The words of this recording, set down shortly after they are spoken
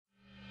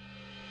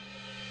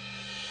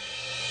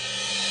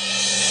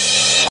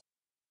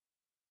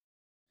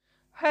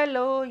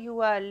Hello,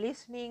 you are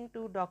listening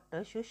to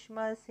Dr.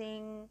 Shushma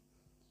Singh.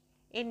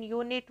 In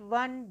Unit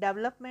 1,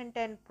 Development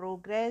and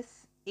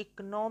Progress,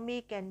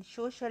 Economic and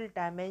Social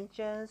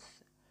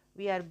Dimensions,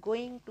 we are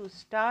going to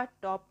start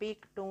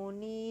topic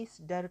Tonys,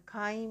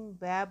 Durkheim,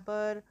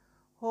 Weber,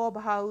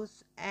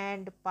 Hobhouse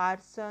and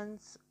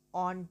Parsons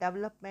on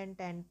development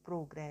and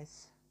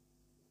progress.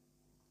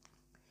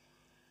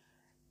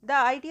 The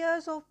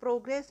ideas of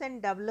progress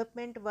and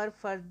development were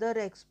further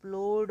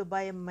explored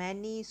by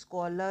many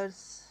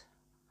scholars,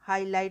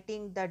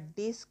 highlighting the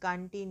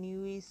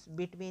discontinuities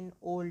between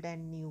old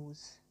and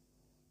news.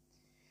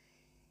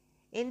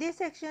 In this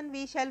section,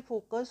 we shall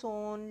focus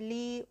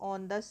only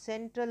on the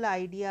central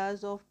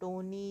ideas of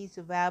Tonys,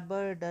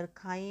 Weber,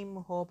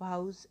 Durkheim,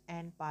 Hobhouse,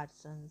 and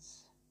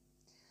Parsons.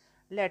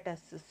 Let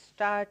us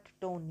start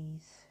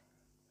Tonys.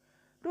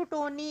 To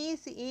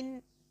Tonys,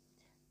 in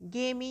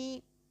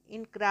Gamey,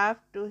 in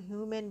craft,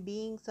 human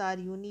beings are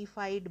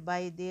unified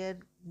by their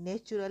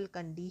natural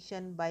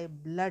condition by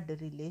blood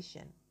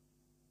relation,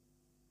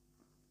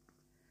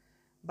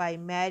 by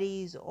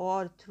marriage,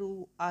 or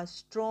through a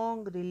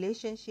strong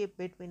relationship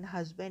between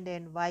husband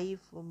and wife,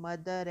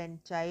 mother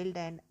and child,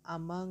 and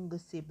among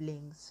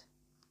siblings.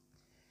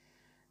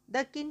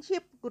 The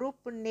kinship group,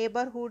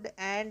 neighborhood,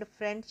 and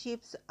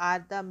friendships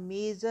are the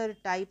major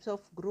types of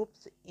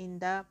groups in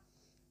the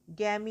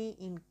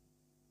Gamey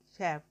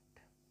shaft,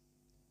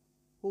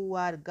 who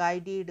are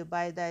guided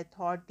by the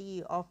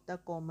authority of the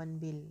common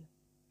will.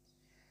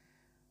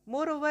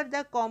 Moreover,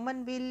 the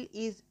common will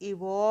is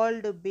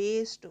evolved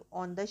based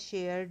on the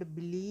shared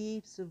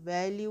beliefs,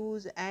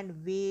 values,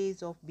 and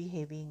ways of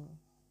behaving.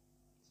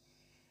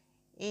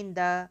 In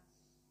the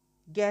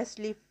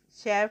ghastly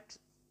shafts,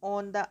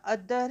 on the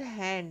other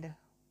hand,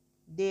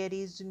 there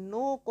is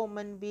no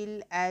common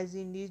will as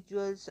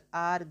individuals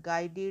are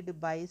guided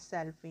by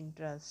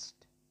self-interest.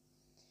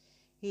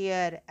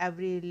 Here,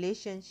 every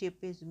relationship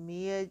is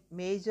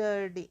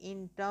measured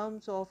in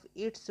terms of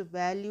its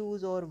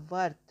values or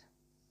worth,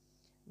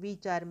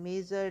 which are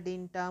measured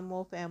in terms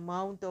of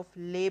amount of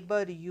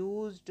labor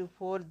used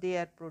for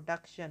their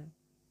production.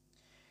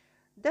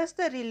 Thus,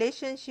 the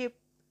relationship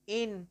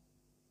in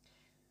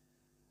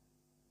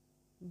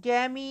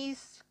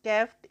Gamey's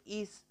shaft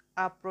is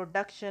a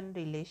production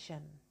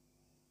relation.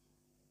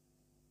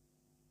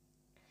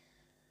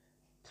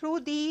 Through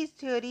these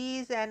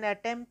theories, an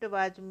attempt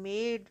was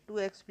made to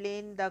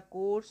explain the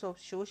course of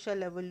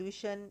social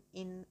evolution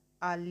in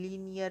a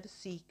linear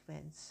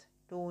sequence.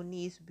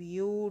 Tonys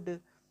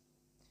viewed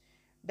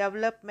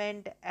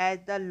development as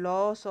the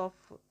loss of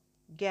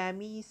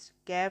Gamey's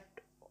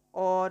shaft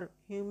or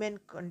human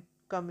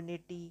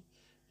community.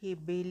 He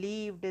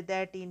believed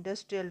that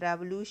industrial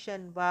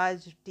revolution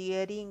was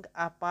tearing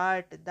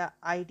apart the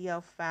idea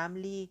of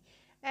family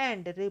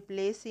and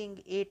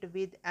replacing it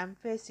with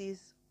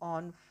emphasis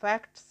on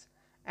facts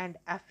and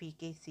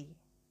efficacy.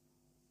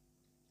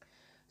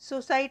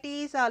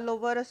 Societies all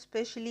over,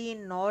 especially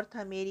in North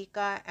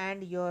America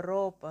and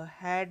Europe,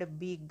 had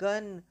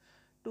begun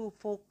to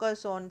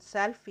focus on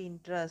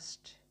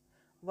self-interest,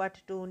 what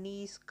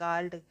Tonys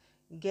called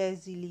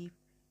Gazelle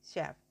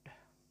shaft.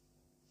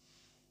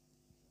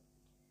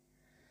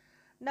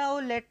 Now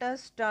let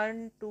us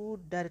turn to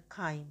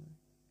Durkheim.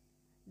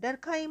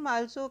 Durkheim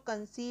also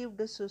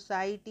conceived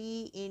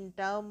society in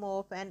terms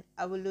of an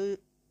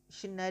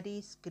evolutionary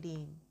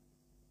scheme.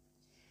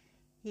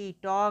 He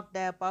talked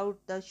about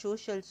the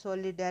social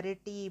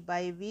solidarity,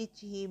 by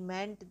which he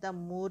meant the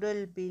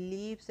moral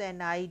beliefs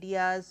and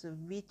ideas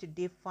which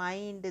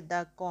defined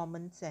the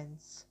common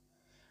sense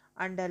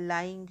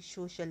underlying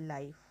social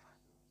life.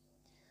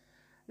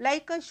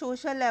 Like a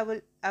social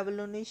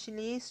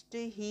evolutionist,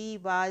 he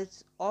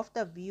was of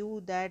the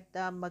view that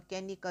the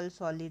mechanical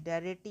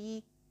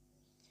solidarity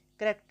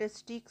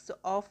characteristics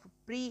of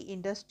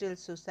pre-industrial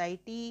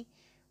society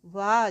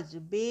was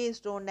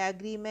based on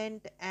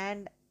agreement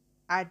and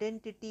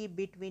identity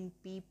between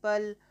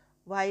people,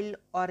 while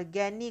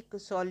organic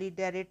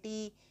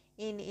solidarity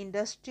in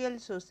industrial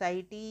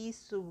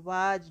societies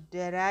was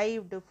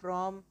derived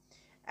from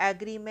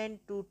agreement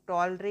to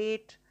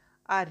tolerate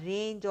a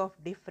range of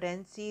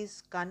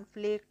differences,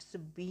 conflicts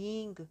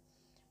being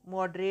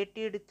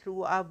moderated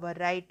through a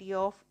variety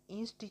of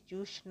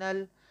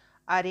institutional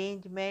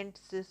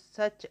arrangements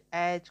such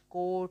as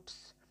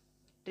courts,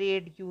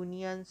 trade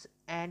unions,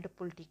 and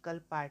political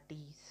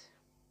parties.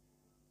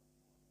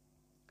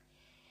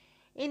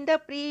 In the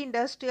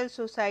pre-industrial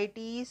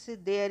societies,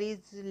 there is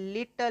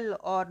little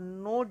or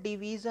no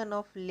division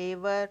of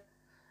labor.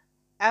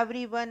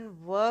 Everyone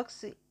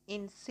works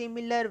in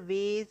similar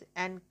ways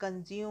and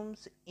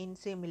consumes in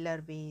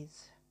similar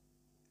ways.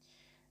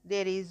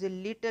 There is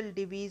little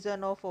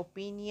division of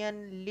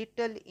opinion,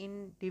 little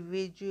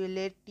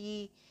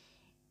individuality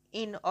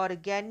in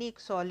organic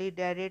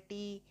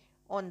solidarity.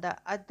 On the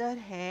other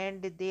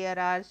hand, there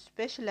are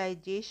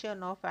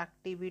specialization of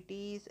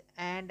activities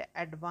and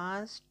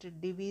advanced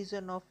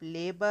division of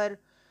labor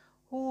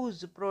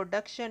whose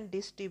production,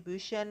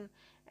 distribution,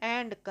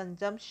 and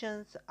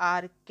consumptions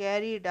are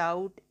carried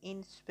out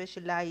in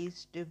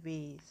specialized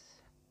ways.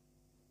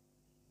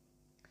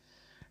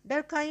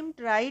 Durkheim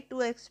tried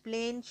to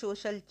explain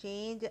social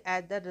change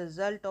as the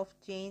result of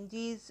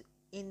changes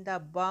in the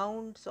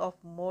bounds of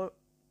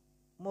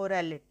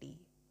morality,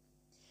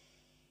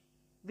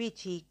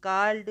 which he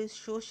called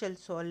social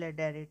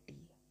solidarity.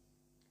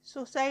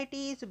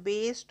 Societies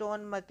based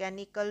on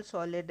mechanical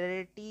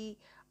solidarity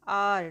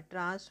are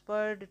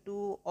transferred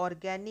to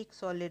organic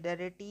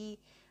solidarity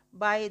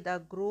by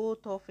the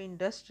growth of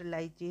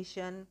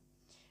industrialization,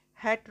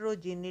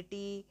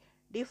 heterogeneity,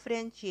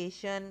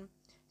 differentiation,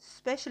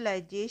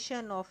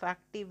 specialization of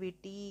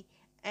activity,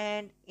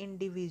 and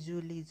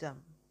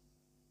individualism.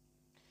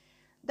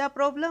 The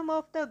problem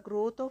of the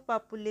growth of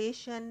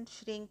population,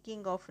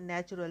 shrinking of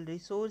natural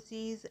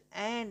resources,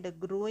 and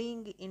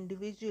growing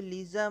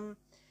individualism,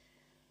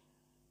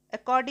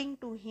 according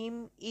to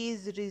him,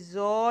 is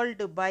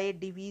resolved by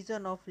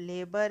division of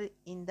labor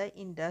in the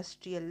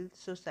industrial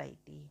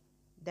society,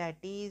 that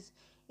is,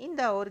 in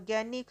the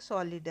organic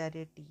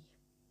solidarity.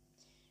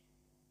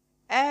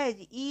 As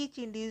each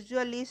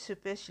individual is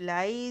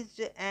specialized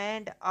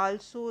and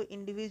also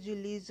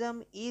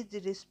individualism is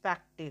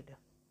respected,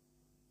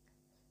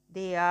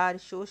 they are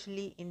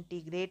socially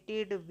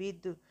integrated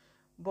with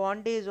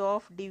bondage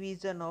of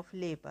division of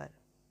labor.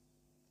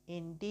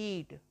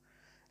 Indeed,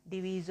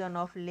 division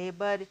of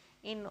labor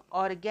in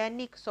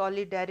organic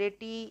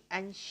solidarity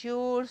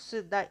ensures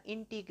the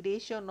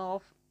integration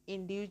of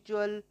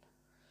individual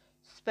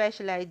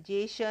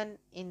specialization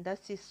in the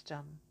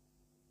system.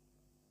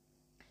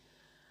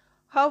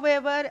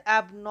 However,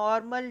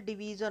 abnormal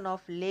division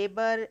of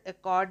labor,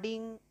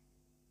 according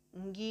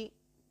to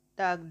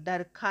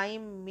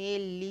Durkheim, may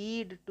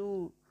lead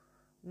to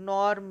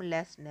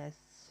normlessness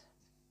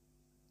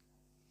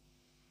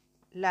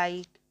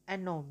like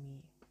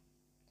anomie.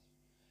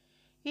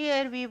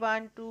 Here we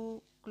want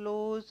to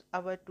close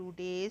our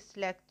today's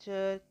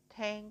lecture.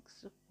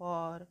 Thanks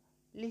for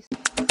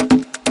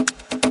listening.